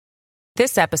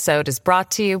This episode is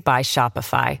brought to you by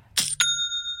Shopify.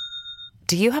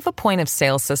 Do you have a point of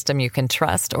sale system you can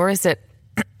trust, or is it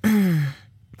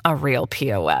a real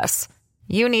POS?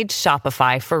 You need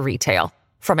Shopify for retail.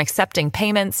 From accepting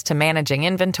payments to managing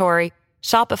inventory,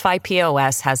 Shopify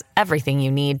POS has everything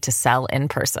you need to sell in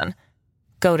person.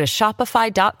 Go to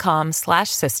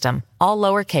shopify.com/system, all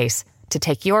lowercase, to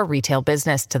take your retail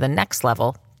business to the next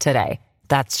level today.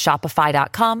 That's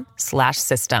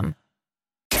shopify.com/system.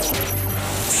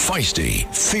 Feisty,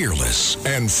 fearless,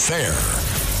 and fair.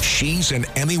 She's an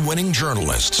Emmy-winning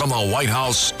journalist from the White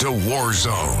House to war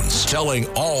zones, telling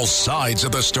all sides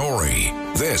of the story.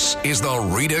 This is the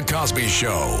Rita Cosby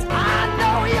Show. I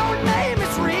know your name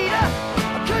is Rita,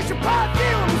 'cause your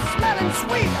perfume is smelling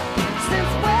sweet. Since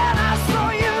when I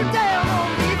saw you down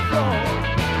on the floor.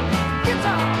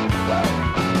 Guitar.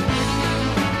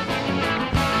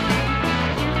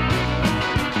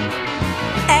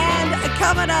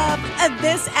 Coming up at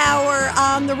this hour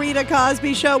on the Rita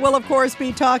Cosby Show, we'll, of course,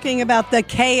 be talking about the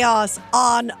chaos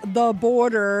on the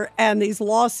border and these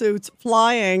lawsuits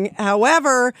flying.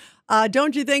 However,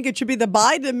 don't you think it should be the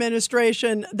Biden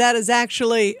administration that is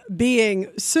actually being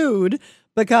sued?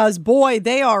 Because, boy,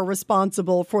 they are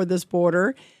responsible for this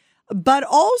border. But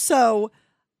also,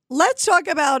 let's talk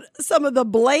about some of the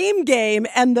blame game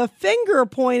and the finger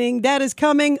pointing that is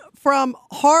coming from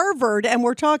Harvard. And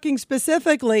we're talking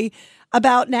specifically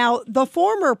about now the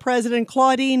former president,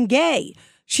 Claudine Gay.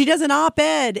 She does an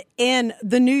op-ed in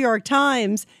the New York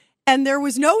Times, and there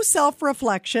was no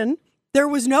self-reflection. There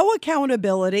was no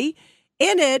accountability.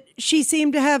 In it, she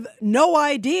seemed to have no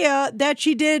idea that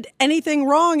she did anything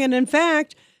wrong. And in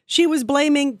fact, she was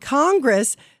blaming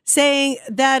Congress, saying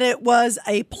that it was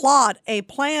a plot, a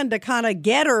plan to kind of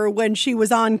get her when she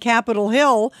was on Capitol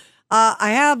Hill.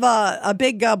 I have a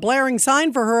big blaring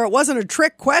sign for her. It wasn't a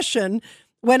trick question.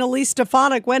 When Elise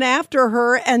Stefanik went after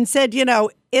her and said, you know,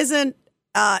 isn't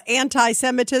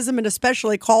anti-Semitism and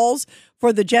especially calls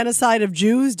for the genocide of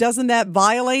Jews, doesn't that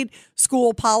violate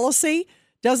school policy?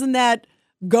 Doesn't that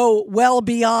go well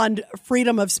beyond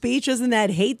freedom of speech? Isn't that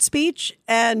hate speech?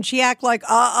 And she act like,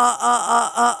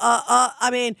 I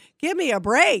mean, give me a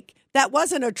break. That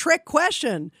wasn't a trick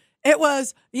question. It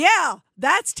was, yeah,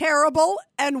 that's terrible,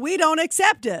 and we don't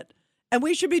accept it. And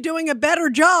we should be doing a better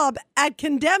job at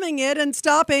condemning it and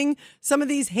stopping some of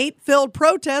these hate-filled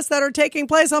protests that are taking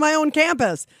place on my own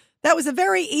campus. That was a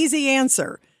very easy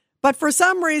answer. But for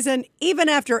some reason, even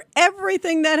after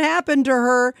everything that happened to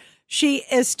her, she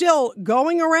is still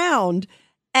going around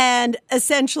and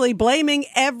essentially blaming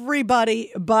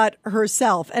everybody but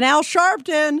herself. And Al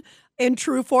Sharpton, in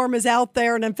true form, is out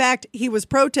there. And in fact, he was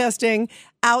protesting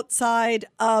outside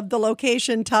of the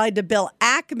location tied to Bill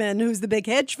Ackman, who's the big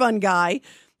hedge fund guy,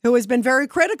 who has been very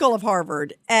critical of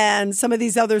Harvard and some of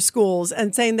these other schools,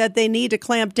 and saying that they need to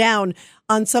clamp down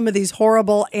on some of these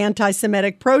horrible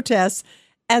anti-Semitic protests.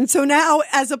 And so now,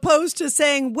 as opposed to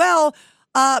saying, well,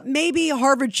 maybe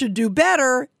Harvard should do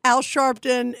better, Al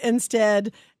Sharpton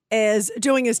instead is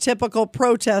doing his typical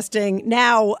protesting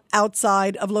now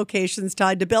outside of locations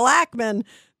tied to Bill Ackman,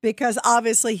 because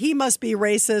obviously he must be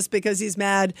racist because he's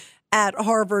mad at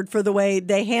Harvard for the way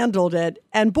they handled it.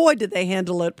 And boy, did they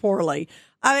handle it poorly.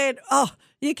 I mean,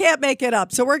 you can't make it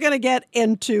up. So we're going to get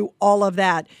into all of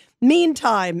that.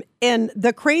 Meantime, in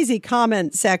the crazy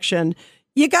comment section,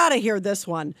 you got to hear this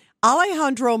one.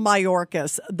 Alejandro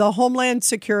Mayorkas, the Homeland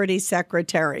Security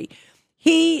Secretary,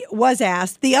 he was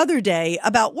asked the other day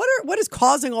about what is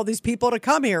causing all these people to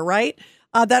come here, right?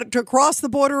 That to cross the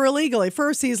border illegally.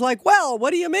 First, he's like, well,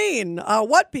 what do you mean?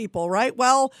 What people, right?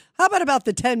 Well, how about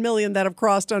the 10 million that have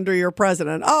crossed under your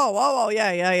president? Oh,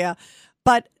 yeah.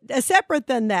 But separate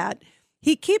than that,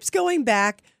 he keeps going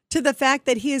back to the fact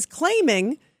that he is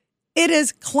claiming it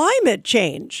is climate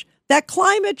change. That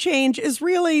climate change is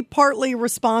really partly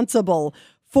responsible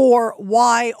for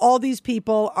why all these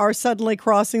people are suddenly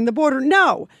crossing the border.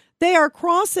 No, they are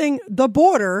crossing the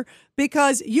border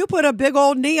because you put a big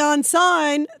old neon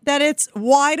sign that it's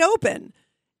wide open.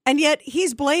 And yet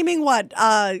he's blaming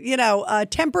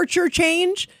temperature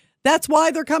change. That's why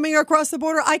they're coming across the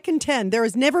border. I contend there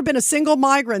has never been a single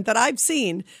migrant that I've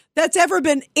seen that's ever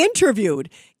been interviewed,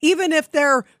 even if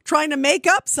they're trying to make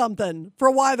up something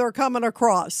for why they're coming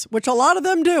across, which a lot of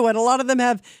them do. And a lot of them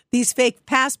have these fake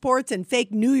passports and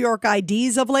fake New York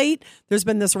IDs of late. There's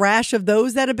been this rash of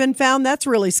those that have been found. That's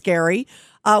really scary.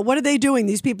 What are they doing?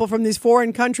 These people from these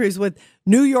foreign countries with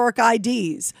New York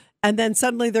IDs. And then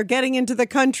suddenly they're getting into the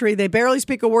country. They barely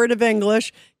speak a word of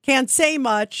English, can't say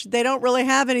much. They don't really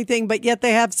have anything, but yet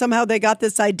somehow they got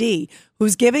this ID.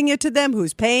 Who's giving it to them?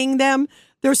 Who's paying them?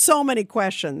 There's so many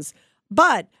questions.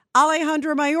 But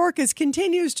Alejandro Mayorkas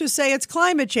continues to say it's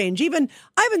climate change. Even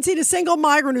I haven't seen a single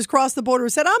migrant who's crossed the border who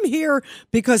said, I'm here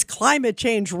because climate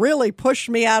change really pushed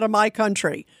me out of my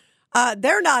country.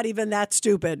 They're not even that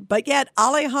stupid. But yet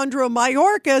Alejandro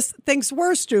Mayorkas thinks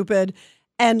we're stupid.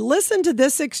 And listen to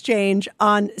this exchange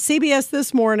on CBS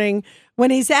This Morning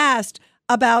when he's asked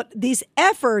about these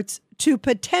efforts to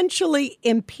potentially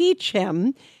impeach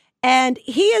him. And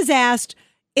he is asked,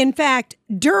 in fact,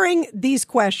 during these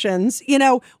questions,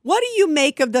 what do you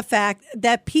make of the fact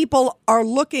that people are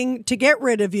looking to get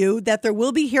rid of you, that there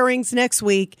will be hearings next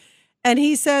week? And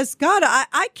he says, God,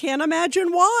 I can't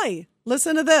imagine why.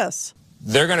 Listen to this.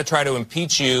 They're going to try to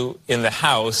impeach you in the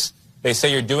House. They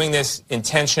say you're doing this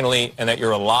intentionally and that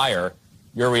you're a liar.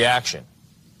 Your reaction?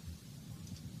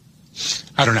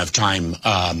 I don't have time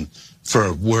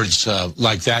for words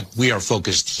like that. We are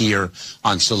focused here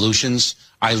on solutions.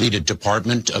 I lead a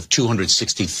department of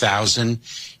 260,000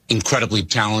 incredibly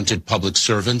talented public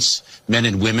servants, men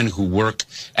and women who work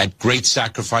at great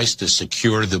sacrifice to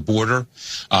secure the border,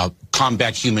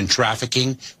 combat human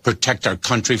trafficking, protect our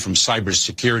country from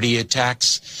cybersecurity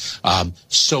attacks,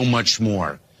 so much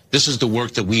more. This is the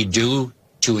work that we do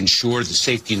to ensure the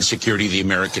safety and security of the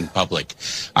American public.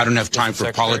 I don't have time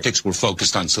for politics. We're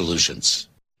focused on solutions.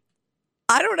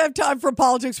 I don't have time for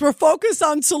politics. We're focused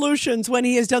on solutions when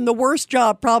he has done the worst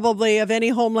job probably of any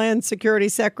Homeland Security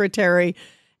Secretary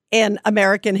in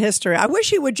American history. I wish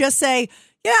he would just say,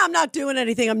 yeah, I'm not doing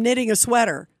anything. I'm knitting a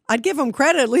sweater. I'd give him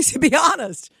credit. At least he'd be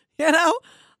honest.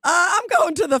 I'm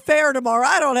going to the fair tomorrow.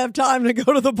 I don't have time to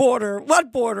go to the border.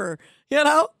 What border?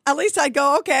 At least I'd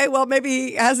go, okay, well, maybe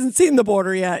he hasn't seen the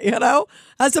border yet,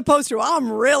 as opposed to,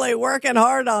 I'm really working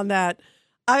hard on that.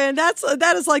 I mean,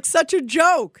 that is like such a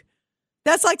joke.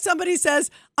 That's like somebody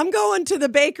says, I'm going to the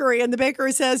bakery, and the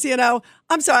bakery says,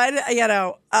 I'm sorry,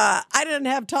 I didn't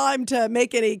have time to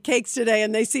make any cakes today,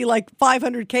 and they see like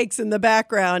 500 cakes in the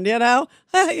background, I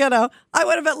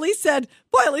would have at least said,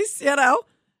 boy, at least,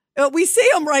 we see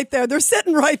them right there. They're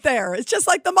sitting right there. It's just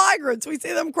like the migrants. We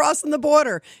see them crossing the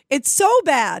border. It's so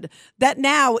bad that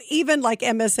now even like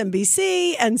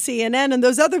MSNBC and CNN and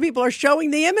those other people are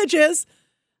showing the images.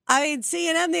 I mean,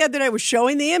 CNN the other day was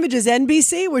showing the images.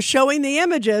 NBC was showing the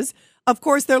images. Of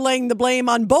course, they're laying the blame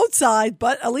on both sides,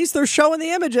 but at least they're showing the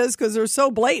images because they're so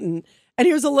blatant. And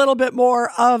here's a little bit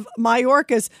more of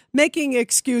Mayorkas making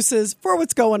excuses for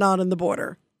what's going on in the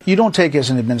border. You don't take as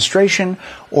an administration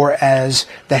or as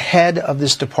the head of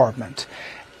this department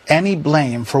any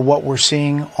blame for what we're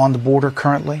seeing on the border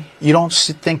currently? You don't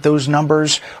think those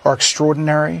numbers are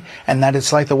extraordinary and that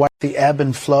it's like the ebb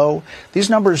and flow? These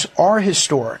numbers are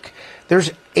historic.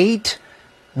 There's 8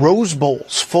 Rose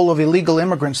Bowls full of illegal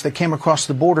immigrants that came across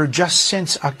the border just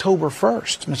since October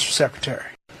 1st, Mr. Secretary.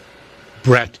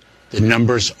 Brett, the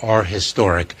numbers are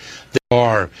historic. They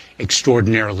are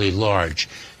extraordinarily large.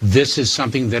 This is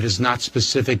something that is not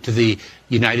specific to the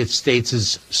United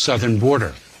States' southern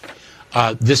border.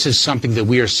 This is something that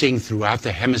we are seeing throughout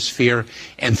the hemisphere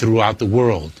and throughout the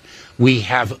world. We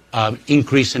have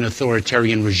increase in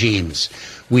authoritarian regimes.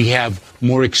 We have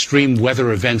more extreme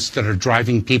weather events that are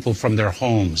driving people from their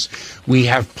homes. We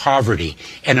have poverty,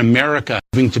 and America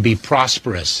having to be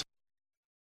prosperous.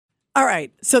 All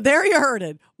right, so there you heard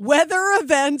it. Weather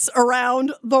events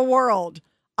around the world,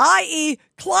 i.e.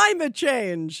 climate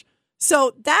change.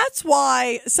 So that's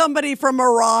why somebody from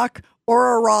Iraq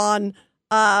or Iran,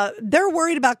 they're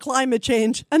worried about climate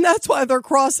change, and that's why they're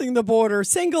crossing the border.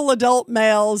 Single adult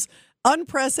males,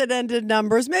 unprecedented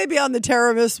numbers, maybe on the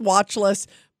terrorist watch list,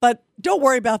 but don't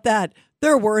worry about that.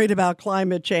 They're worried about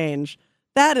climate change.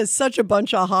 That is such a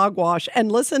bunch of hogwash.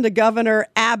 And listen to Governor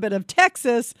Abbott of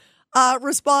Texas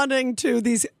responding to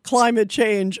these climate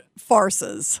change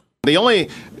farces. The only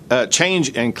change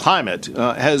in climate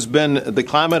has been the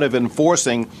climate of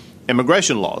enforcing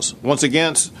immigration laws. Once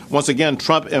again,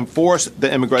 Trump enforced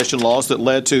the immigration laws that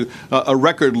led to a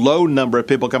record low number of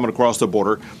people coming across the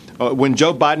border. When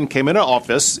Joe Biden came into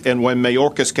office and when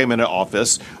Mayorkas came into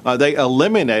office, they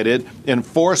eliminated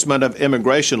enforcement of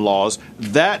immigration laws.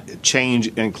 That change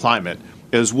in climate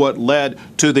is what led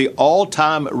to the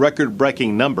all-time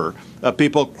record-breaking number of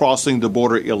people crossing the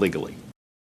border illegally.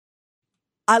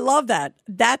 I love that.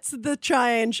 That's the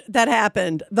change that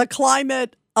happened. The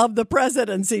climate of the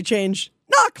presidency changed,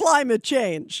 not climate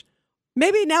change.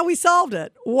 Maybe now we solved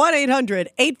it.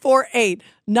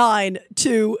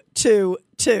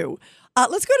 1-800-848-9222.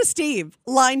 Let's go to Steve,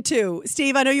 line 2.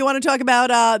 Steve, I know you want to talk about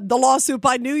the lawsuit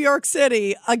by New York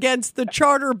City against the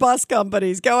charter bus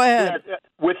companies. Go ahead. Yeah,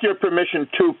 with your permission,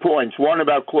 2 points. One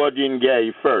about Claudine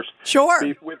Gay first.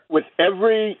 Sure. With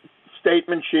every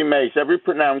statement she makes, every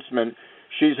pronouncement,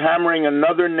 she's hammering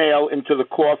another nail into the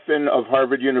coffin of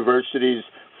Harvard University's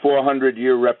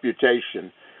 400-year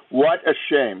reputation. What a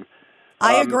shame.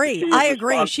 I agree.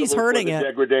 She's hurting it.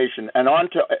 Degradation. And on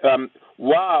to,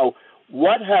 wow,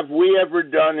 what have we ever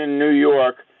done in New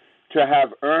York to have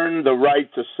earned the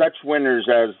right to such winners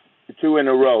as two in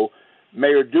a row?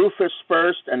 Mayor Doofus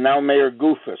first, and now Mayor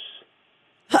Goofus.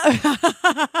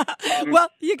 Well,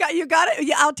 you got it.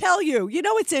 Yeah, I'll tell you. You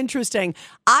know, it's interesting.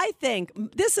 I think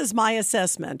this is my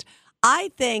assessment.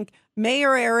 I think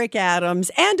Mayor Eric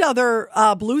Adams and other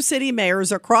blue city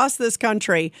mayors across this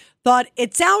country thought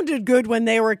it sounded good when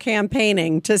they were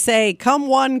campaigning to say, come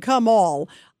one, come all.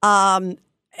 And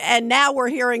now we're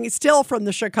hearing still from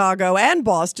the Chicago and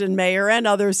Boston mayor and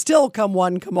others still come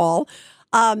one, come all.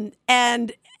 And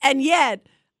yet,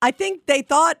 I think they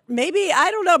thought maybe, I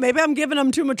don't know, maybe I'm giving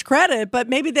them too much credit, but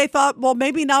maybe they thought, well,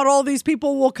 maybe not all these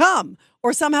people will come,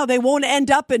 or somehow they won't end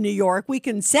up in New York. We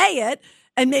can say it,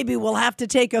 and maybe we'll have to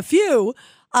take a few,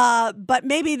 but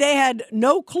maybe they had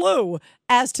no clue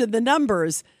as to the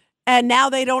numbers, and now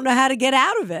they don't know how to get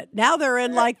out of it. Now they're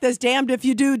in like this damned if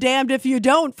you do, damned if you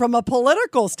don't from a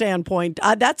political standpoint.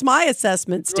 That's my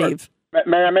assessment, Steve.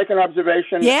 May I make an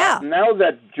observation? Yeah. Now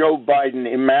that Joe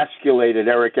Biden emasculated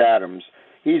Eric Adams,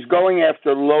 he's going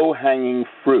after low-hanging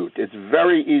fruit. It's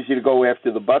very easy to go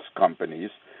after the bus companies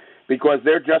because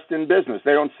they're just in business.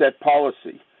 They don't set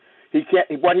policy.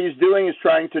 What he's doing is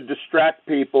trying to distract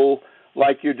people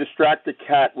like you distract a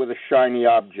cat with a shiny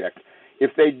object.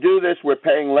 If they do this, we're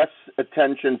paying less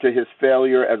attention to his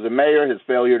failure as a mayor, his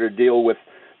failure to deal with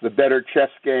the better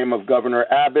chess game of Governor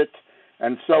Abbott,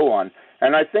 and so on.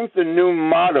 And I think the new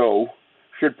motto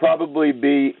should probably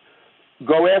be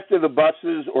go after the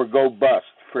buses or go bust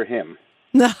for him.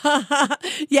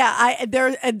 Yeah,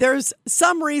 there's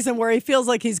some reason where he feels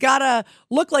like he's got to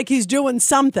look like he's doing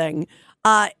something.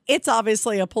 It's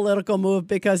obviously a political move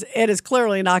because it is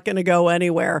clearly not going to go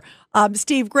anywhere.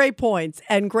 Steve, great points,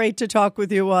 and great to talk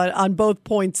with you on both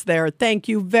points there. Thank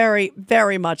you very,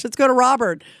 very much. Let's go to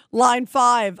Robert, line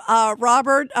 5.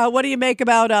 Robert, what do you make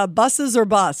about buses or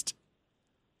bust?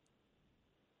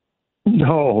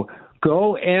 No,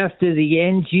 go after the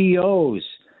NGOs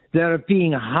that are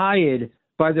being hired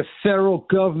by the federal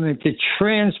government to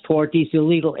transport these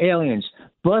illegal aliens.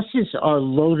 Buses are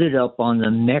loaded up on the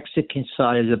Mexican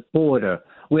side of the border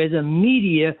where the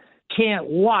media can't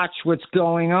watch what's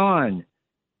going on.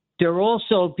 They're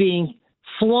also being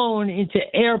flown into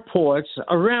airports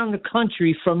around the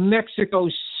country from Mexico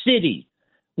City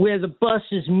where the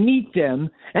buses meet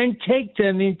them and take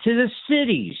them into the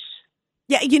cities.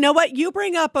 Yeah, you know what? You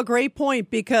bring up a great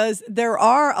point because there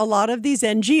are a lot of these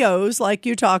NGOs, like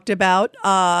you talked about,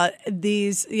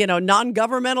 these,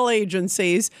 non-governmental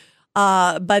agencies,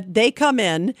 but they come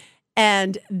in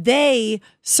and they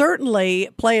certainly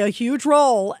play a huge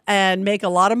role and make a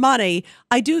lot of money.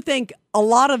 I do think a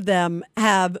lot of them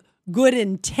have good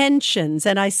intentions.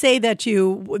 And I say that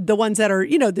to the ones that are,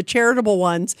 the charitable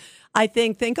ones, I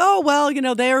think, oh, well,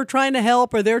 they're trying to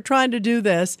help or they're trying to do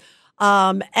this.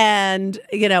 And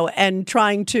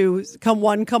trying to come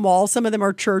one, come all. Some of them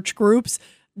are church groups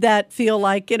that feel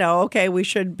like, okay, we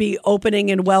should be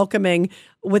opening and welcoming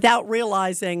without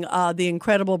realizing the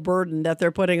incredible burden that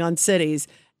they're putting on cities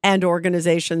and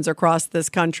organizations across this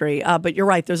country. But you're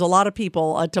right. There's a lot of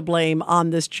people to blame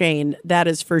on this chain. That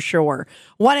is for sure.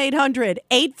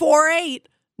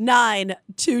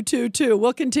 1-800-848-9222.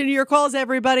 We'll continue your calls,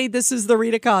 everybody. This is the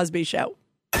Rita Cosby Show.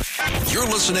 You're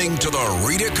listening to The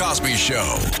Rita Cosby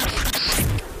Show.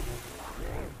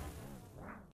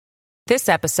 This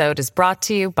episode is brought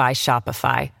to you by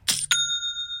Shopify.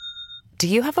 Do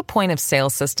you have a point of sale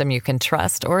system you can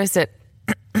trust, or is it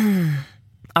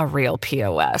a real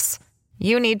POS?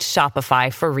 You need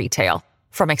Shopify for retail.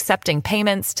 From accepting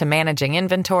payments to managing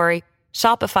inventory,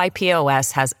 Shopify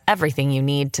POS has everything you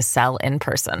need to sell in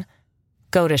person.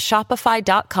 Go to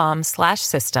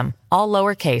shopify.com/system, all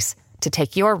lowercase, to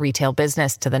take your retail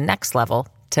business to the next level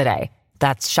today.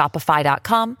 That's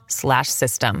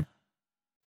shopify.com/system.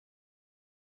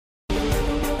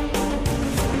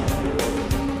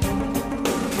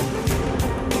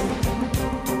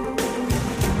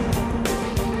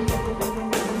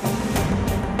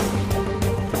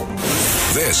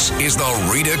 This is the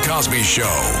Rita Cosby Show.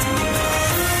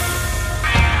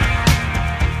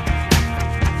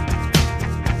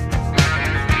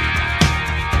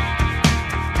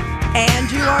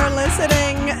 And you are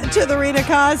listening to the Rita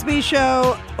Cosby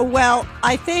Show. Well,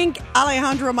 I think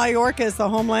Alejandro Mayorkas, the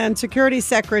Homeland Security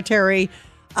Secretary,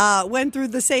 went through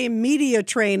the same media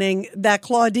training that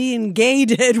Claudine Gay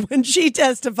did when she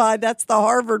testified. That's the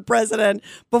Harvard president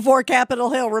before Capitol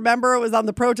Hill. Remember, it was on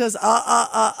the protest.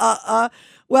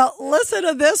 Well, listen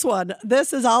to this one.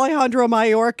 This is Alejandro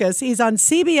Mayorkas. He's on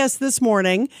CBS this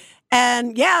morning.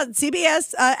 And yeah,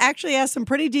 CBS actually asked some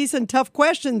pretty decent, tough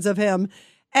questions of him.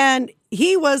 And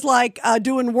he was like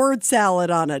doing word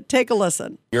salad on it. Take a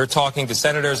listen. You're talking to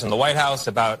senators in the White House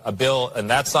about a bill on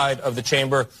that side of the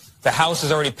chamber. The House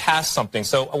has already passed something.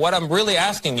 So what I'm really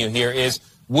asking you here is,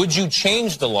 would you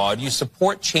change the law? Do you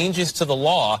support changes to the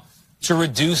law to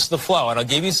reduce the flow? And I'll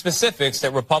give you specifics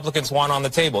that Republicans want on the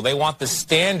table. They want the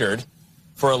standard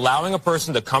for allowing a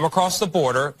person to come across the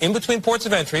border in between ports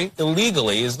of entry,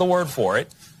 illegally is the word for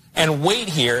it, and wait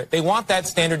here. They want that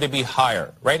standard to be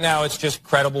higher. Right now, it's just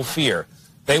credible fear.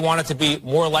 They want it to be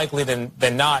more likely than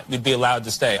not you'd be allowed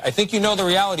to stay. I think you know the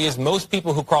reality is most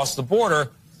people who cross the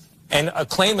border and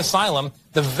claim asylum,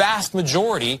 the vast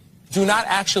majority do not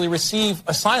actually receive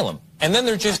asylum. And then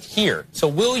they're just here. So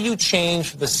will you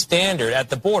change the standard at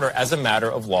the border as a matter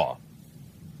of law?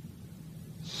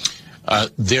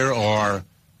 There are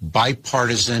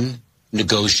bipartisan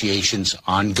negotiations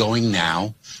ongoing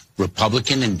now.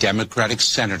 Republican and Democratic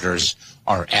senators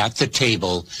are at the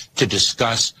table to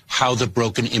discuss how the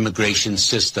broken immigration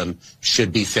system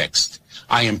should be fixed.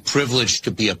 I am privileged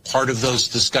to be a part of those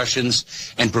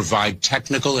discussions and provide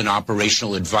technical and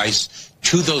operational advice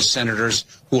to those senators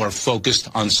who are focused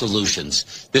on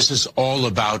solutions. This is all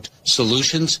about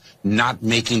solutions, not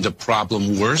making the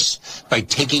problem worse by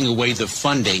taking away the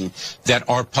funding that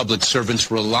our public servants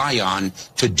rely on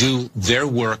to do their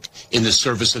work in the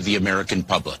service of the American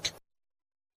public.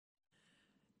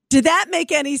 Did that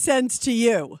make any sense to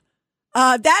you?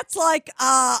 That's like,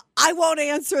 I won't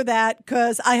answer that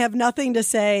because I have nothing to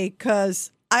say,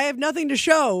 because I have nothing to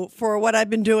show for what I've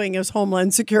been doing as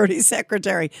Homeland Security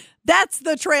Secretary. That's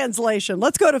the translation.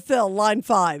 Let's go to Phil, line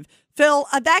 5. Phil,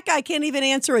 that guy can't even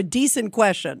answer a decent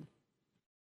question.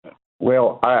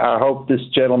 Well, I hope this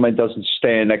gentleman doesn't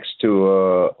stand next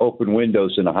to open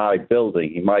windows in a high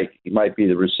building. He might be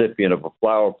the recipient of a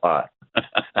flower pot.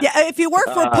 Yeah, if you work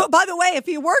for, by the way, if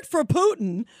you worked for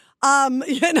Putin,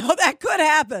 that could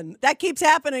happen. That keeps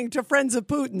happening to friends of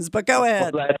Putin's, but go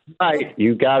ahead. Well, that's right.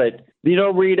 You got it.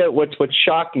 Rita, what's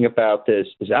shocking about this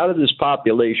is out of this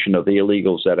population of the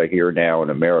illegals that are here now in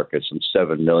America, some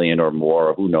 7 million or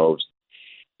more, who knows,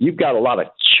 you've got a lot of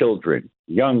children,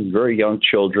 very young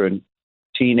children,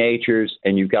 teenagers,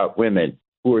 and you've got women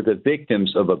who are the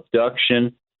victims of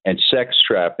abduction and sex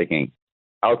trafficking.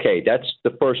 Okay, that's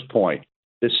the first point.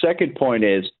 The second point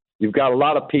is you've got a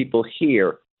lot of people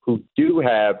here who do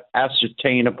have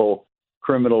ascertainable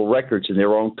criminal records in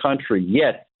their own country,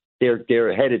 yet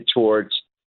they're headed towards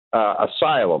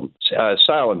asylum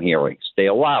hearings. They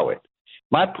allow it.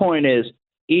 My point is,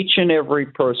 each and every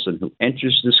person who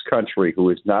enters this country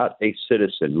who is not a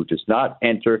citizen, who does not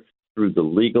enter through the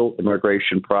legal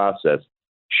immigration process,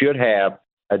 should have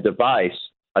a device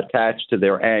attached to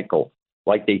their ankle,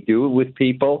 like they do with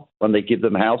people when they give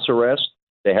them house arrest.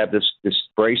 They have this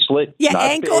bracelet. Yeah,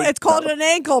 ankle. Big, it's called an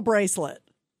ankle bracelet.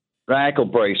 An ankle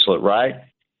bracelet, right?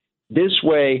 This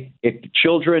way, if the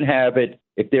children have it,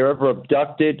 if they're ever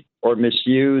abducted or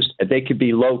misused, they can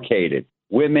be located.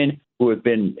 Women who have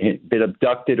been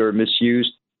abducted or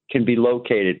misused can be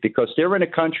located because they're in a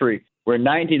country where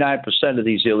 99% of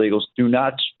these illegals do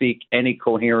not speak any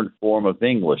coherent form of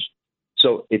English.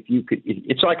 So if you could,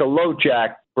 it's like a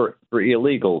LoJack for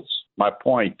illegals. My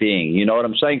point being, you know what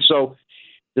I'm saying? So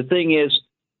the thing is,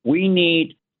 we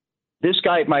need this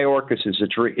guy. Mayorkas is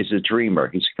a dreamer.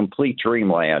 He's a complete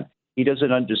dreamland. He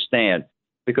doesn't understand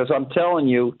because I'm telling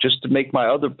you, just to make my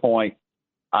other point,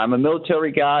 I'm a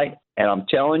military guy, and I'm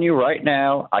telling you right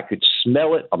now, I could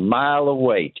smell it a mile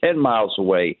away, 10 miles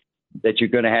away, that you're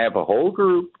going to have a whole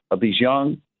group of these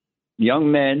young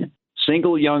men,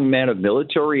 single young men of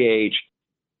military age.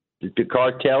 The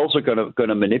cartels are going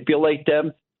to manipulate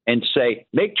them and say,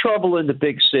 make trouble in the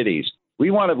big cities. We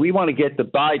want to get the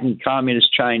Biden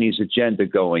Communist Chinese agenda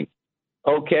going.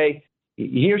 Okay,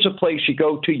 here's a place you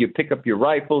go to. You pick up your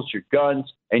rifles, your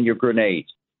guns, and your grenades.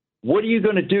 What are you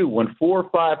going to do when 4,000 or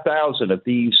 5,000 of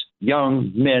these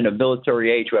young men of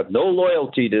military age who have no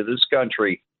loyalty to this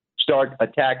country start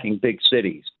attacking big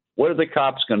cities? What are the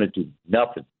cops going to do?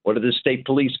 Nothing. What are the state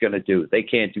police going to do? They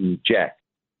can't do jack.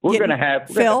 We're going to have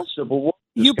a civil war.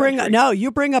 You bring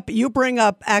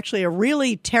up actually a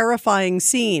really terrifying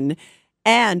scene,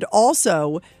 and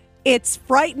also it's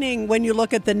frightening when you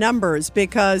look at the numbers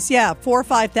because 4,000 or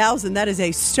 5,000, that is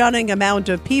a stunning amount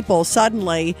of people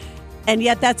suddenly, and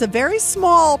yet that's a very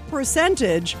small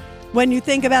percentage when you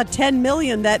think about 10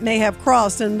 million that may have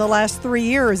crossed in the last 3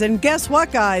 years. And guess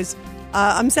what, guys?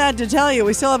 I'm sad to tell you,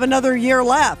 we still have another year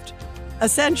left,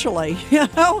 essentially.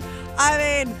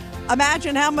 I mean,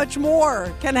 imagine how much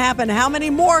more can happen. How many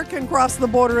more can cross the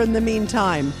border in the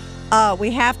meantime?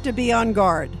 We have to be on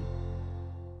guard.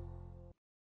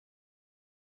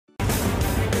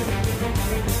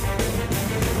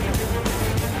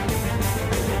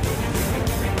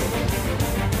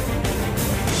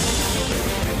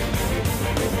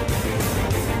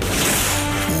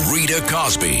 Rita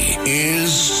Cosby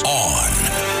is on.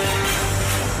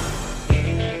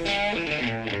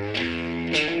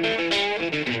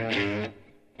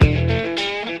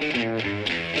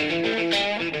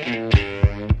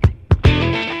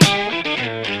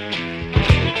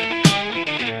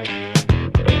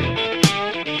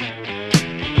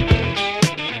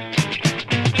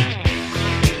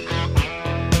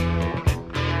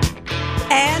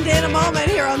 And in a moment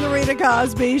here on the Rita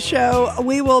Cosby Show,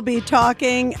 we will be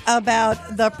talking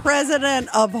about the president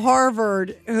of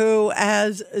Harvard, who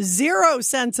has zero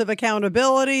sense of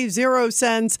accountability, zero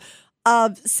sense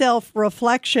of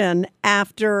self-reflection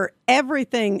after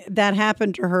everything that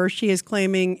happened to her. She is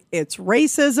claiming it's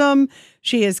racism.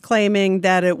 She is claiming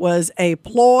that it was a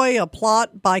ploy, a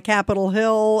plot by Capitol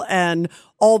Hill and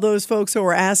all those folks who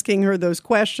were asking her those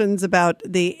questions about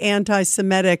the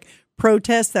anti-Semitic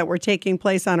protests that were taking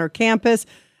place on her campus.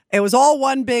 It was all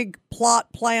one big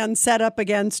plot plan set up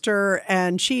against her,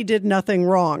 and she did nothing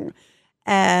wrong.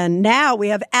 And now we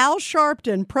have Al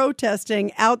Sharpton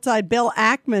protesting outside Bill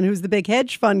Ackman, who's the big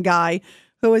hedge fund guy,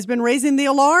 who has been raising the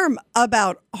alarm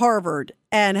about Harvard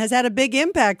and has had a big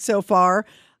impact so far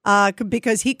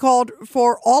because he called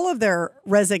for all of their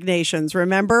resignations.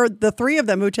 Remember, the three of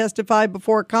them who testified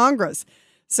before Congress.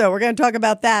 So we're going to talk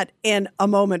about that in a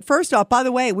moment. First off, by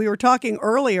the way, we were talking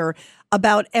earlier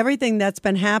about everything that's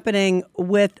been happening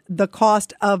with the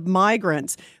cost of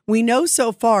migrants. We know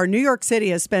so far New York City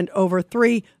has spent over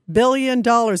 $3 billion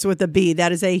with a B.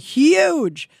 That is a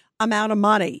huge amount of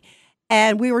money.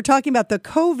 And we were talking about the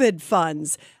COVID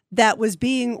funds that was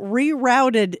being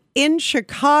rerouted in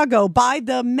Chicago by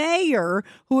the mayor,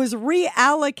 who is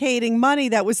reallocating money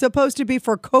that was supposed to be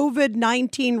for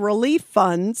COVID-19 relief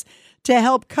funds to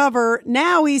help cover.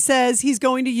 Now he says he's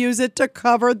going to use it to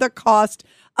cover the cost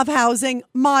of housing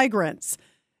migrants.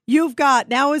 You've got,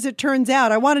 now as it turns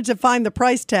out, I wanted to find the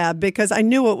price tab because I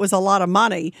knew it was a lot of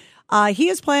money. He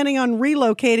is planning on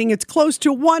relocating. It's close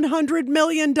to $100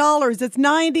 million. It's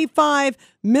 $95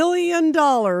 million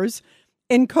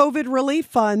in COVID relief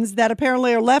funds that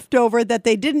apparently are left over that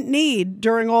they didn't need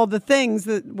during all the things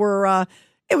that were,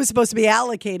 it was supposed to be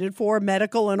allocated for,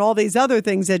 medical and all these other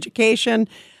things, education.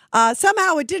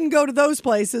 Somehow it didn't go to those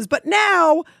places, but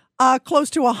now close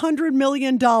to $100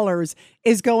 million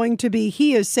is going to be,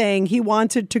 he is saying he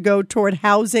wants it to go toward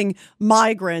housing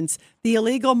migrants, the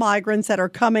illegal migrants that are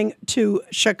coming to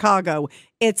Chicago.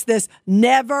 It's this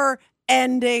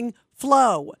never-ending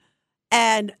flow.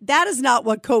 And that is not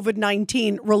what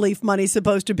COVID-19 relief money is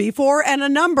supposed to be for. And a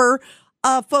number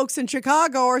of folks in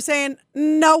Chicago are saying,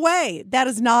 no way, that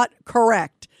is not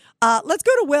correct. Let's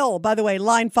go to Will, by the way,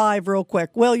 line 5 real quick.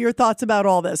 Will, your thoughts about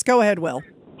all this. Go ahead, Will.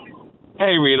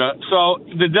 Hey, Rita. So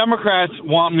the Democrats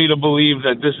want me to believe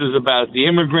that this is about the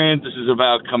immigrant, this is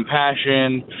about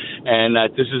compassion, and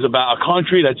that this is about a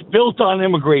country that's built on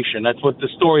immigration. That's what the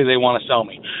story they want to sell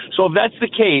me. So if that's the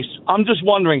case, I'm just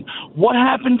wondering, what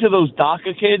happened to those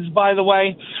DACA kids, by the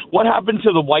way? What happened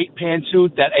to the white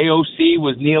pantsuit that AOC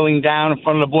was kneeling down in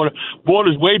front of the border?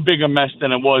 Border's way bigger mess than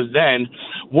it was then.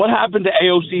 What happened to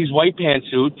AOC's white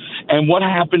pantsuit, and what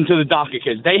happened to the DACA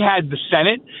kids? They had the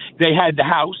Senate, they had the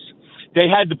House, they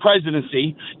had the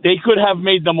presidency. They could have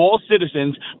made them all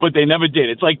citizens, but they never did.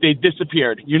 It's like they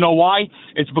disappeared. You know why?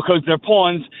 It's because they're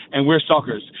pawns and we're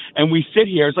suckers. And we sit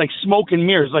here. It's like smoke and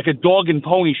mirrors, like a dog and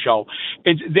pony show.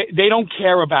 They don't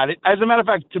care about it. As a matter of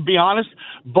fact, to be honest,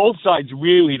 both sides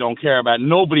really don't care about it.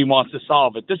 Nobody wants to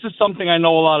solve it. This is something I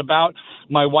know a lot about.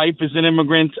 My wife is an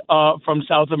immigrant from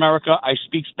South America. I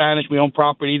speak Spanish. We own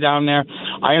property down there.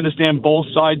 I understand both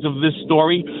sides of this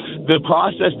story. The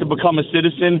process to become a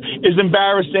citizen is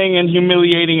embarrassing and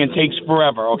humiliating and takes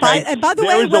forever. Okay. By the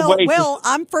way, Will,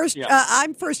 I'm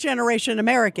first generation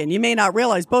American. You may not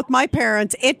realize both my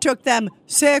parents. It took them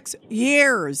 6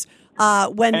 years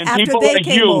after they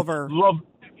came over.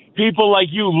 people like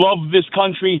you love this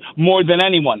country more than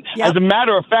anyone. Yep. As a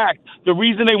matter of fact, the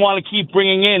reason they want to keep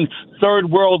bringing in third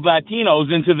world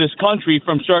Latinos into this country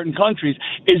from certain countries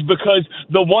is because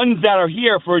the ones that are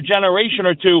here for a generation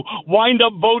or two wind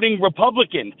up voting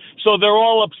Republican. So they're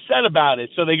all upset about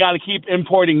it. So they got to keep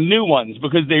importing new ones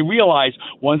because they realize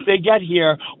once they get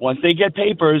here, once they get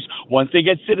papers, once they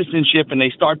get citizenship and they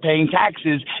start paying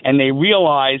taxes and they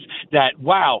realize that,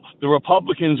 wow, the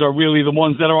Republicans are really the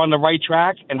ones that are on the right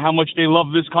track and how much they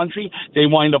love this country, they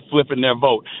wind up flipping their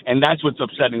vote. And that's what's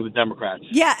upsetting the Democrats.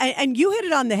 Yeah, and you hit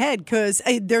it on the head because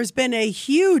there's been a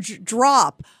huge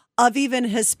drop of even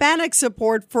Hispanic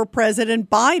support for President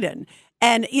Biden.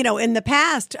 And, you know, in the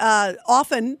past,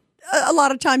 often, a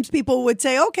lot of times people would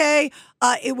say, okay,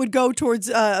 it would go towards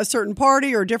a certain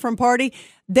party or a different party.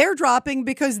 They're dropping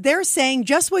because they're saying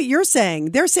just what you're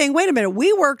saying. They're saying, wait a minute,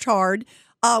 we worked hard.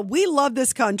 We love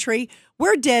this country.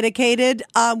 We're dedicated.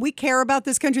 We care about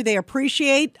this country. They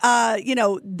appreciate,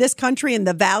 this country and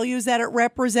the values that it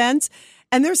represents.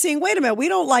 And they're saying, wait a minute, we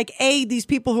don't like, these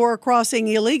people who are crossing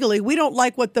illegally. We don't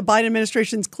like what the Biden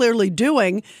administration is clearly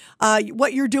doing,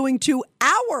 what you're doing to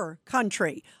our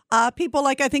country. People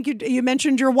like, I think you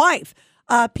mentioned your wife,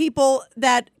 people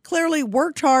that clearly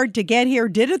worked hard to get here,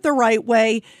 did it the right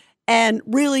way, and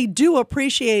really do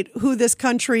appreciate who this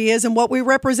country is and what we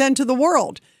represent to the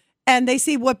world. And they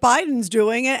see what Biden's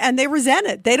doing and they resent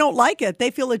it. They don't like it.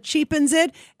 They feel it cheapens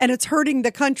it and it's hurting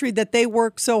the country that they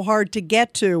work so hard to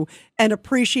get to and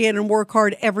appreciate and work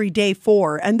hard every day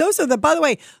for. And those are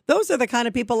the kind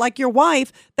of people like your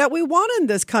wife that we want in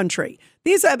this country.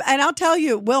 And I'll tell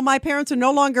you, Will, my parents are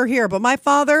no longer here, but my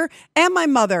father and my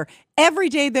mother, every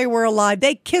day they were alive,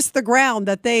 they kissed the ground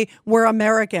that they were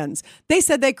Americans. They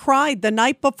said they cried the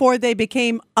night before they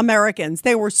became Americans.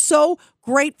 They were so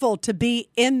grateful to be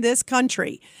in this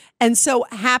country and so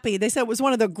happy. They said it was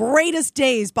one of the greatest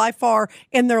days by far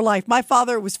in their life. My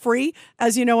father was free,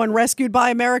 as you know, and rescued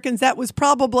by Americans. That was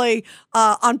probably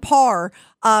on par.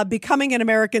 Becoming an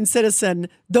American citizen,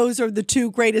 those are the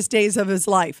two greatest days of his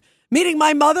life. Meeting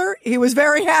my mother, he was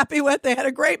very happy with. They had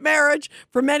a great marriage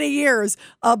for many years.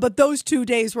 But those 2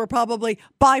 days were probably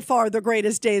by far the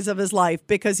greatest days of his life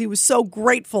because he was so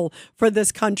grateful for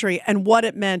this country and what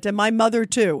it meant. And my mother,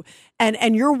 too.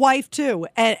 And your wife, too.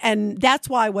 And that's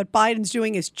why what Biden's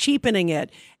doing is cheapening it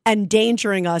and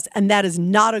endangering us. And that is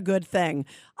not a good thing.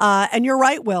 And you're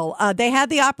right, Will. They had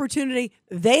the opportunity.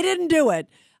 They didn't do it.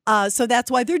 So that's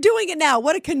why they're doing it now.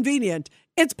 What a convenient.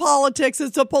 It's politics.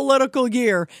 It's a political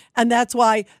year. And that's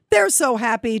why they're so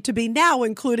happy to be now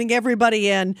including everybody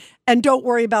in and don't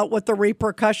worry about what the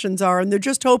repercussions are. And they're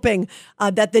just hoping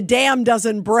that the dam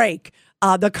doesn't break.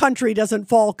 The country doesn't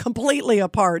fall completely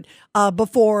apart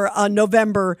before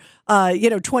November,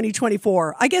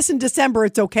 2024. I guess in December,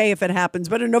 it's okay if it happens.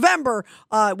 But in November,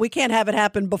 we can't have it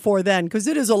happen before then because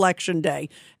it is election day.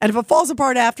 And if it falls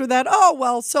apart after that, oh,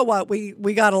 well, so what?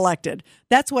 We got elected.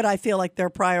 That's what I feel like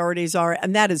their priorities are.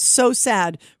 And that is so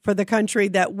sad for the country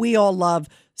that we all love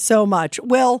so much.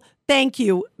 Will, thank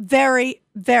you very,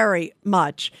 very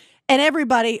much. And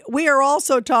everybody, we are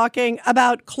also talking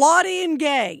about Claudine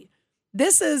Gay.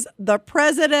 This is the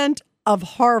president of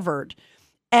Harvard.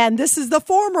 And this is the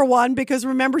former one because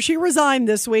remember, she resigned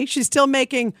this week. She's still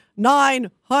making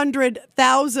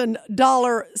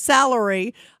 $900,000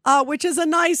 salary, which is a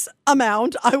nice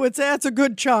amount. I would say that's a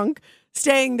good chunk.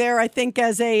 Staying there, I think,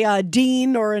 as a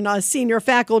dean or in a senior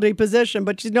faculty position,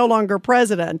 but she's no longer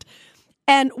president.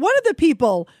 And one of the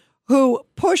people who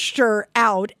pushed her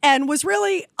out and was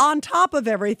really on top of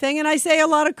everything, and I say a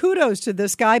lot of kudos to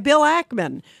this guy, Bill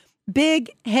Ackman. Big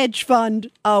hedge fund,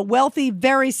 wealthy,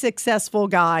 very successful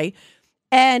guy.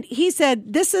 And he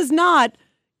said, this is not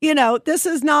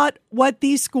what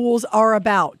these schools are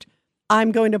about.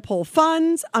 I'm going to pull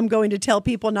funds. I'm going to tell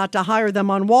people not to hire them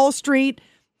on Wall Street.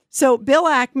 So Bill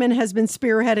Ackman has been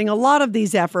spearheading a lot of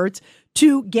these efforts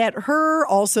to get her,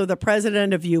 also the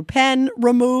president of UPenn,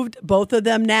 removed. Both of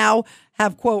them now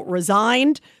have, quote,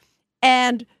 resigned.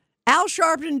 And Al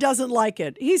Sharpton doesn't like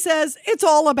it. He says it's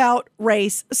all about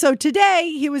race. So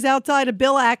today he was outside of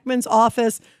Bill Ackman's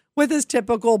office with his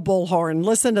typical bullhorn.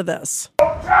 Listen to this.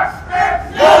 No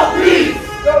justice, no peace.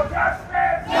 No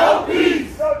justice, no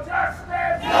peace. No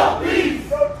justice, no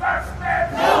peace. No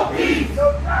justice, no peace.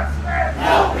 No justice,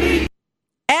 no peace.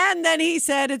 And then he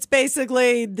said it's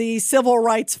basically the civil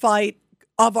rights fight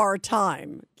of our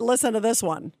time. Listen to this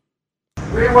one.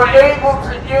 We were able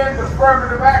to end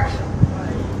affirmative action.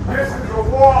 This is a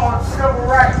war on civil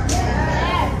rights.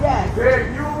 Yes. They're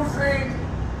using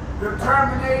the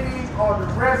terminating or the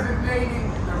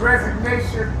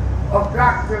resignation of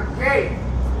Dr. Gay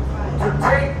to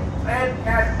take and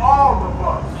at all of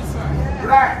us.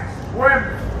 Blacks,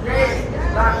 women, gays,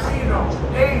 Latinos,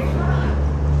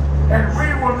 Asians. And we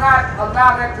will not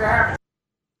allow that to happen.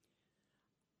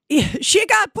 She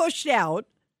got pushed out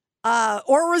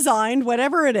or resigned,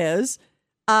 whatever it is.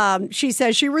 She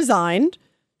says she resigned.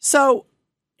 So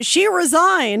she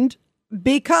resigned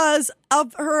because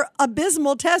of her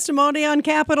abysmal testimony on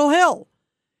Capitol Hill.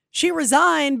 She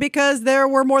resigned because there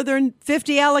were more than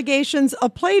 50 allegations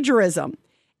of plagiarism.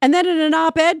 And then in an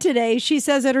op-ed today, she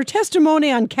says that her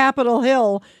testimony on Capitol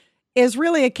Hill is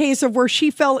really a case of where she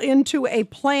fell into a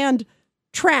planned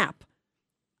trap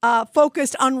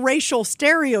focused on racial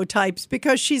stereotypes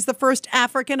because she's the first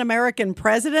African-American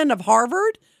president of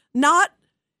Harvard, not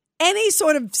any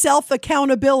sort of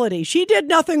self-accountability. She did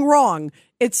nothing wrong.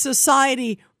 It's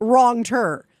society wronged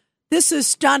her. This is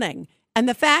stunning. And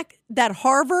the fact that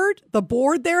Harvard, the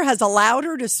board there, has allowed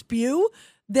her to spew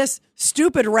this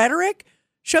stupid rhetoric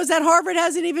shows that Harvard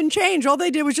hasn't even changed. All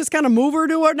they did was just kind of move her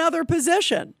to another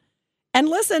position. And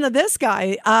listen to this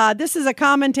guy. This is a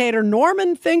commentator,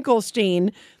 Norman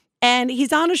Finkelstein, and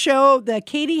he's on a show, the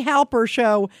Katie Halper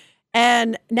show,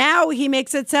 and now he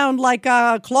makes it sound like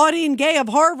Claudine Gay of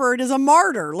Harvard is a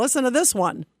martyr. Listen to this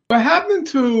one. What happened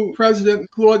to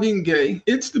President Claudine Gay,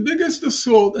 it's the biggest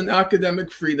assault on academic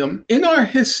freedom in our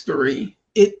history.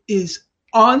 It is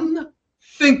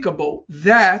unthinkable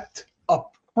that a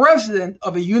president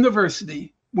of a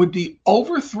university would be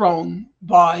overthrown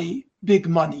by big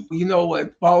money. You know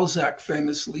what Balzac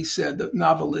famously said, the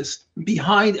novelist,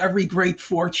 behind every great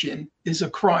fortune is a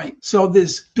crime. So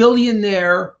this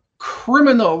billionaire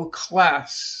criminal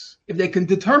class, if they can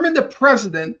determine the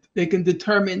president, they can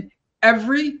determine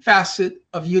every facet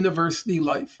of university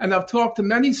life. And I've talked to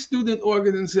many student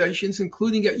organizations,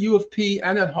 including at U of P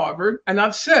and at Harvard, and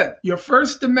I've said, your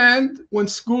first demand when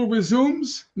school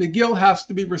resumes, McGill has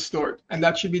to be restored. And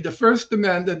that should be the first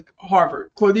demand at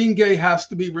Harvard. Claudine Gay has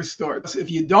to be restored. So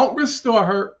if you don't restore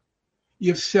her,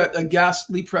 you've set a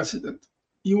ghastly precedent.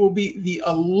 You will be the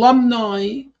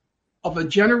alumni of a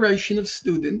generation of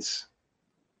students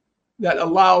that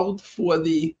allowed for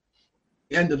the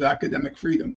end of academic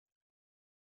freedom.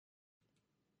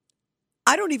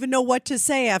 I don't even know what to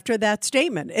say after that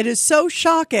statement. It is so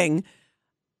shocking.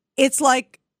 It's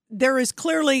like there is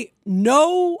clearly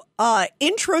no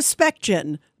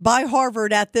introspection by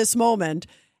Harvard at this moment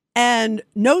and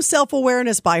no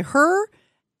self-awareness by her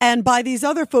and by these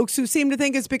other folks who seem to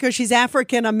think it's because she's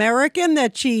African American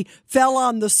that she fell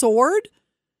on the sword.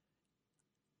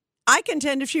 I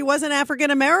contend if she wasn't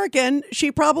African American,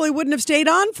 she probably wouldn't have stayed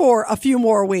on for a few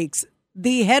more weeks.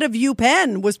 The head of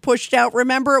UPenn was pushed out.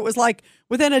 Remember, it was like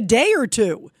within a day or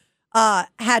two,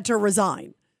 had to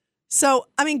resign. So,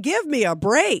 I mean, give me a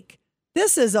break.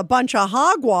 This is a bunch of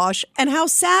hogwash. And how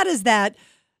sad is that?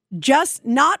 Just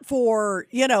not for,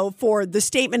 for the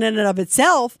statement in and of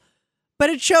itself, but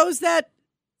it shows that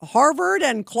Harvard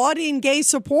and Claudine Gay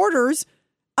supporters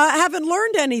haven't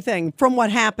learned anything from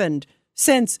what happened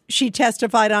since she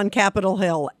testified on Capitol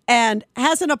Hill and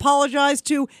hasn't apologized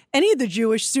to any of the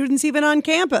Jewish students even on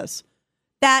campus.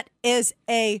 That is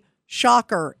a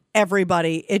shocker,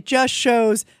 everybody. It just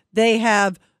shows they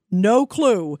have no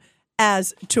clue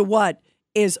as to what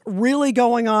is really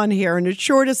going on here. And it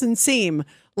sure doesn't seem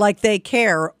like they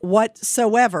care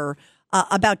whatsoever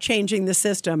about changing the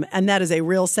system. And that is a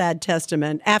real sad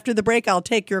testament. After the break, I'll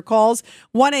take your calls.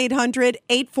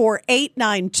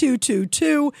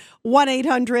 1-800-848-9222.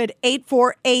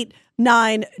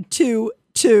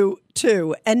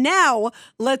 1-800-848-9222. And now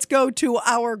let's go to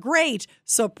our great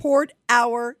Support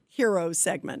Our Heroes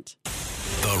segment.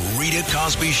 The Rita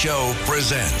Cosby Show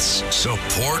presents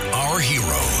Support Our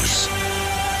Heroes.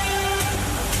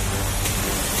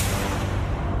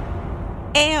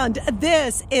 And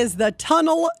this is the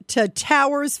Tunnel to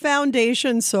Towers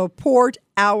Foundation Support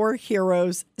Our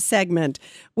Heroes segment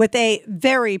with a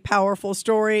very powerful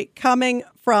story coming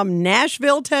from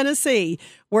Nashville, Tennessee,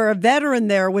 where a veteran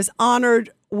there was honored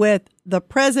with the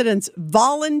President's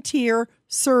Volunteer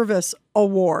Service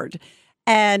Award.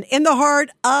 And in the heart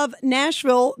of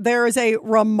Nashville, there is a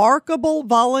remarkable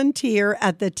volunteer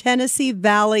at the Tennessee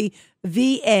Valley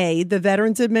VA, the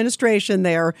Veterans Administration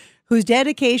there, whose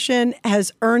dedication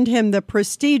has earned him the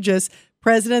prestigious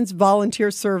President's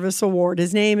Volunteer Service Award.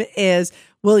 His name is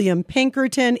William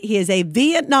Pinkerton. He is a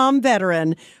Vietnam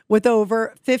veteran with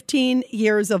over 15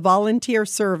 years of volunteer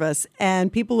service.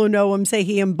 And people who know him say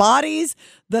he embodies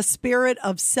the spirit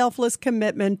of selfless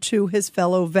commitment to his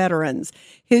fellow veterans.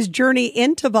 His journey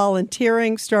into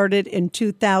volunteering started in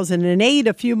 2008,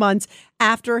 a few months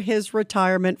after his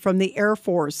retirement from the Air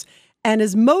Force. and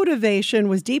his motivation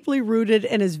was deeply rooted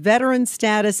in his veteran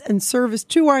status and service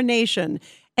to our nation,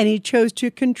 and he chose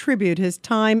to contribute his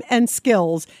time and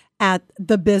skills at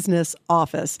the business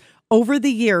office. Over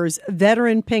the years,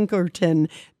 veteran Pinkerton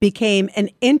became an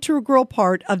integral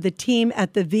part of the team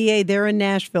at the VA there in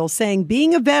Nashville, saying,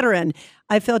 "Being a veteran,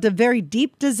 I felt a very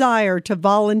deep desire to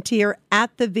volunteer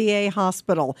at the VA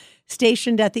hospital.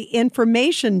 Stationed at the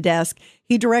information desk,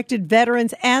 he directed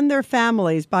veterans and their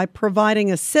families by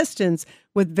providing assistance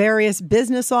with various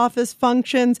business office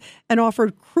functions and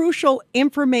offered crucial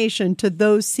information to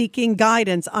those seeking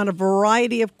guidance on a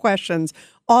variety of questions,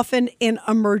 often in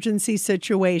emergency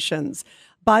situations."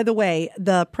 By the way,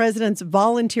 the President's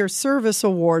Volunteer Service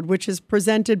Award, which is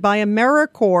presented by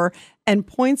AmeriCorps and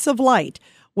Points of Light,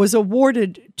 was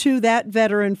awarded to that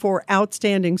veteran for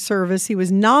outstanding service. He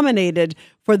was nominated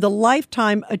for the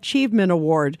Lifetime Achievement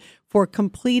Award for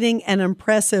completing an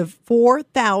impressive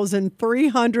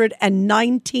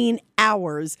 4,319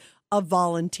 hours of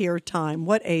volunteer time.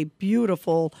 What a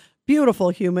beautiful, beautiful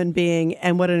human being,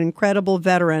 and what an incredible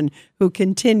veteran who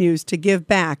continues to give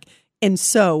back in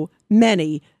so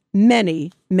many,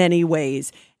 many, many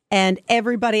ways. And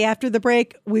everybody, after the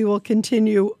break, we will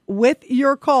continue with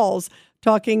your calls,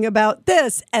 talking about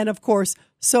this and, of course,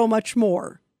 so much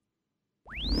more.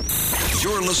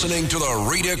 You're listening to The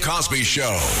Rita Cosby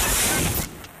Show.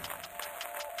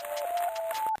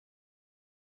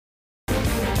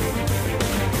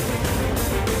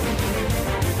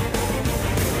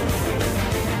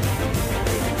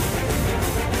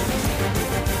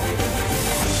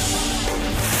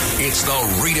 It's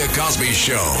The Rita Cosby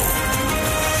Show.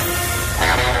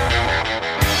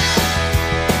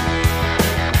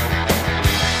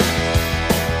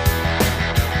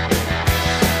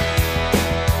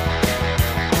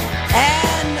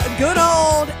 Good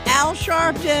old Al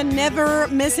Sharpton, never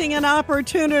missing an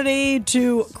opportunity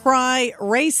to cry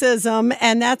racism.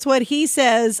 And that's what he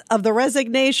says of the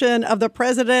resignation of the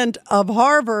president of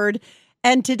Harvard.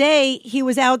 And today he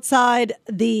was outside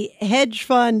the hedge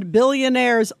fund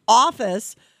billionaire's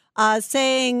office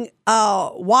saying,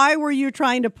 why were you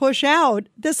trying to push out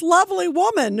this lovely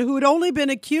woman who'd only been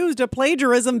accused of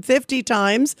plagiarism 50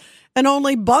 times and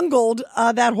only bungled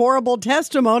that horrible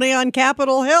testimony on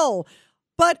Capitol Hill?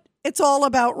 But it's all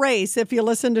about race if you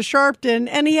listen to Sharpton,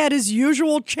 and he had his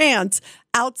usual chants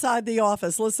outside the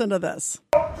office. Listen to this.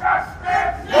 No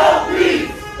justice, no peace.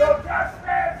 No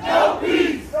justice, no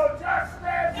peace. No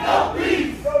justice, no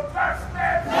peace. No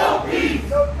justice, no peace.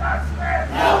 No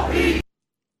justice, no peace.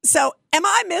 So am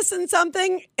I missing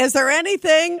something? Is there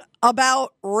anything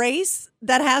about race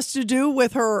that has to do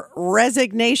with her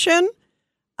resignation?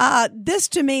 This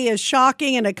to me is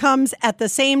shocking, and it comes at the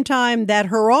same time that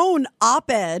her own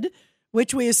op-ed,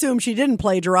 which we assume she didn't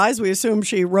plagiarize, we assume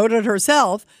she wrote it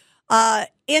herself,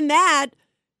 in that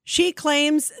she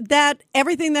claims that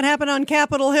everything that happened on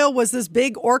Capitol Hill was this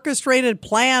big orchestrated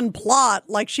plan plot,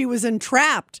 like she was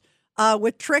entrapped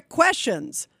with trick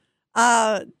questions.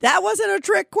 That wasn't a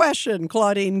trick question,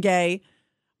 Claudine Gay.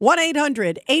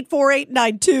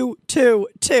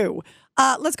 1-800-848-9222.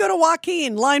 Let's go to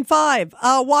Joaquin, line 5.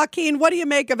 Joaquin, what do you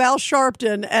make of Al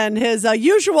Sharpton and his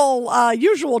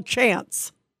usual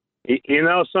chants? You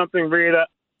know something, Rita?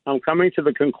 I'm coming to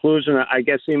the conclusion that I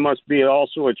guess he must be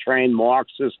also a trained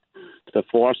Marxist to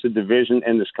foster division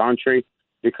in this country,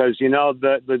 because, you know,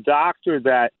 the doctor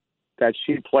that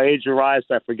she plagiarized,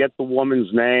 I forget the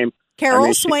woman's name.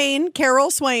 Carol Swain.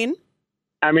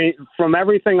 I mean, from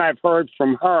everything I've heard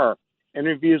from her,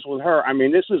 interviews with her, I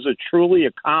mean, this is a truly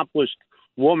accomplished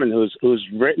woman who's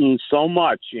written so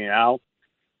much, you know.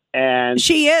 And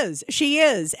she is.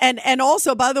 And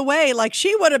also, by the way, like,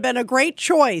 she would have been a great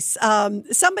choice.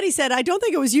 Somebody said, I don't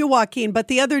think it was you, Joaquin, but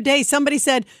the other day somebody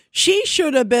said she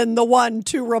should have been the one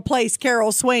to replace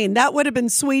Carol Swain. That would have been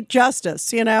sweet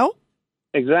justice, you know?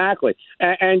 Exactly.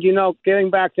 And you know,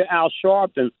 getting back to Al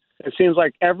Sharpton, it seems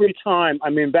like every time, I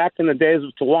mean, back in the days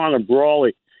of Tawana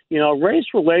Brawley, you know, race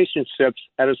relationships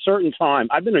at a certain time.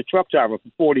 I've been a truck driver for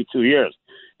 42 years,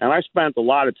 and I spent a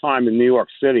lot of time in New York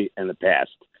City in the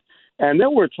past. And there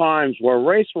were times where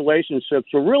race relationships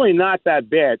were really not that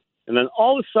bad. And then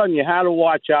all of a sudden you had to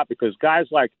watch out because guys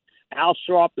like Al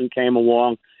Sharpton came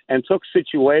along and took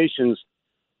situations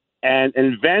and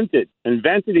invented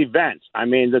events. I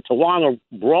mean, the Tawana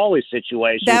Brawley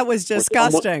situation. That was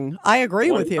disgusting. I agree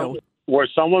with you. Where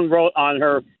someone wrote on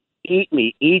her, "Eat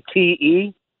me,"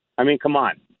 E-T-E. I mean, come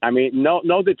on. I mean,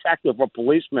 no detective or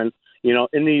policeman, you know,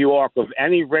 in New York of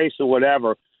any race or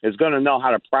whatever is going to know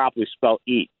how to properly spell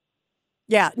eat.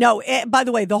 Yeah, no, by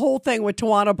the way, the whole thing with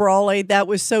Tawana Brawley, that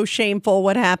was so shameful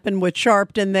what happened with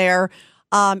Sharpton there.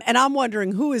 And I'm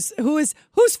wondering who's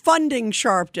funding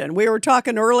Sharpton. We were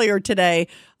talking earlier today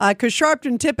because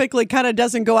Sharpton typically kind of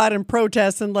doesn't go out and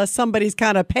protest unless somebody's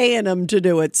kind of paying him to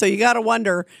do it. So you got to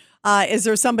wonder, is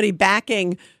there somebody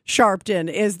backing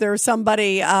Sharpton? Is there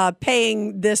somebody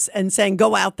paying this and saying,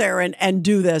 go out there and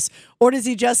do this? Or does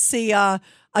he just see a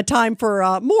time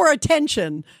for more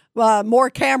attention, more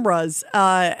cameras,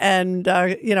 and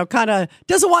kind of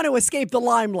doesn't want to escape the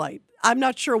limelight? I'm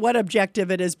not sure what objective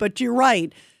it is, but you're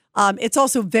right. It's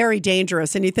also very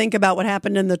dangerous. And you think about what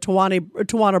happened in the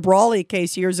Tawana Brawley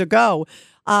case years ago.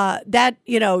 That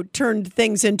turned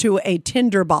things into a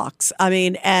tinderbox. I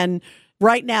mean, and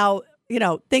right now,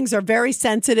 things are very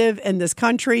sensitive in this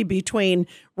country between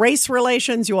race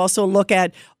relations. You also look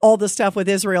at all the stuff with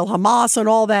Israel, Hamas, and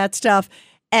all that stuff.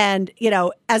 And,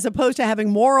 as opposed to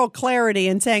having moral clarity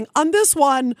and saying, on this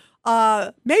one,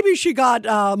 maybe she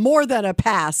got more than a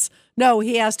pass. No,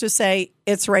 he has to say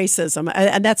it's racism,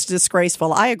 and that's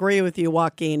disgraceful. I agree with you,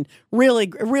 Joaquin.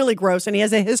 Really, really gross, and he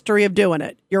has a history of doing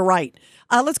it. You're right.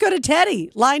 Let's go to Teddy.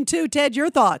 Line 2. Ted, your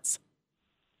thoughts?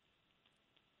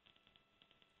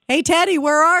 Hey, Teddy,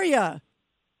 where are you?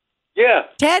 Yeah.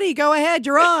 Teddy, go ahead.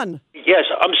 You're on. Yes,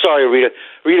 I'm sorry, Rita.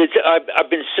 Rita, I've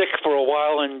been sick for a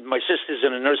while, and my sister's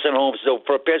in a nursing home, so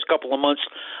for the past couple of months,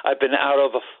 I've been out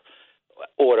of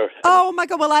order. Oh, my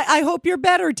God. Well, I hope you're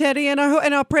better, Teddy, and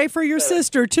I'll pray for your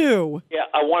sister, too. Yeah,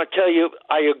 I want to tell you,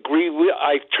 I agree.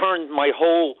 I turned my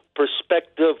whole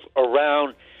perspective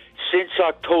around since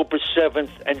October 7th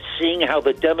and seeing how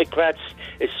the Democrats,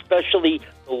 especially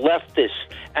the leftists,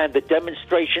 and the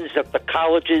demonstrations at the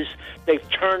colleges, they've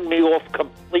turned me off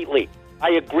completely.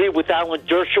 I agree with Alan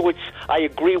Dershowitz. I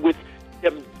agree with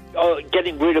them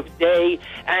getting rid of Day.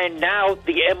 And now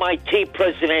the MIT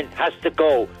president has to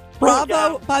go.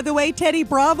 Bravo. By the way, Teddy,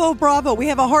 bravo, bravo. We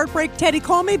have a heartbreak. Teddy,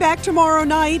 call me back tomorrow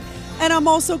night. And I'm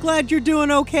also glad you're doing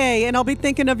okay. And I'll be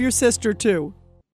thinking of your sister, too.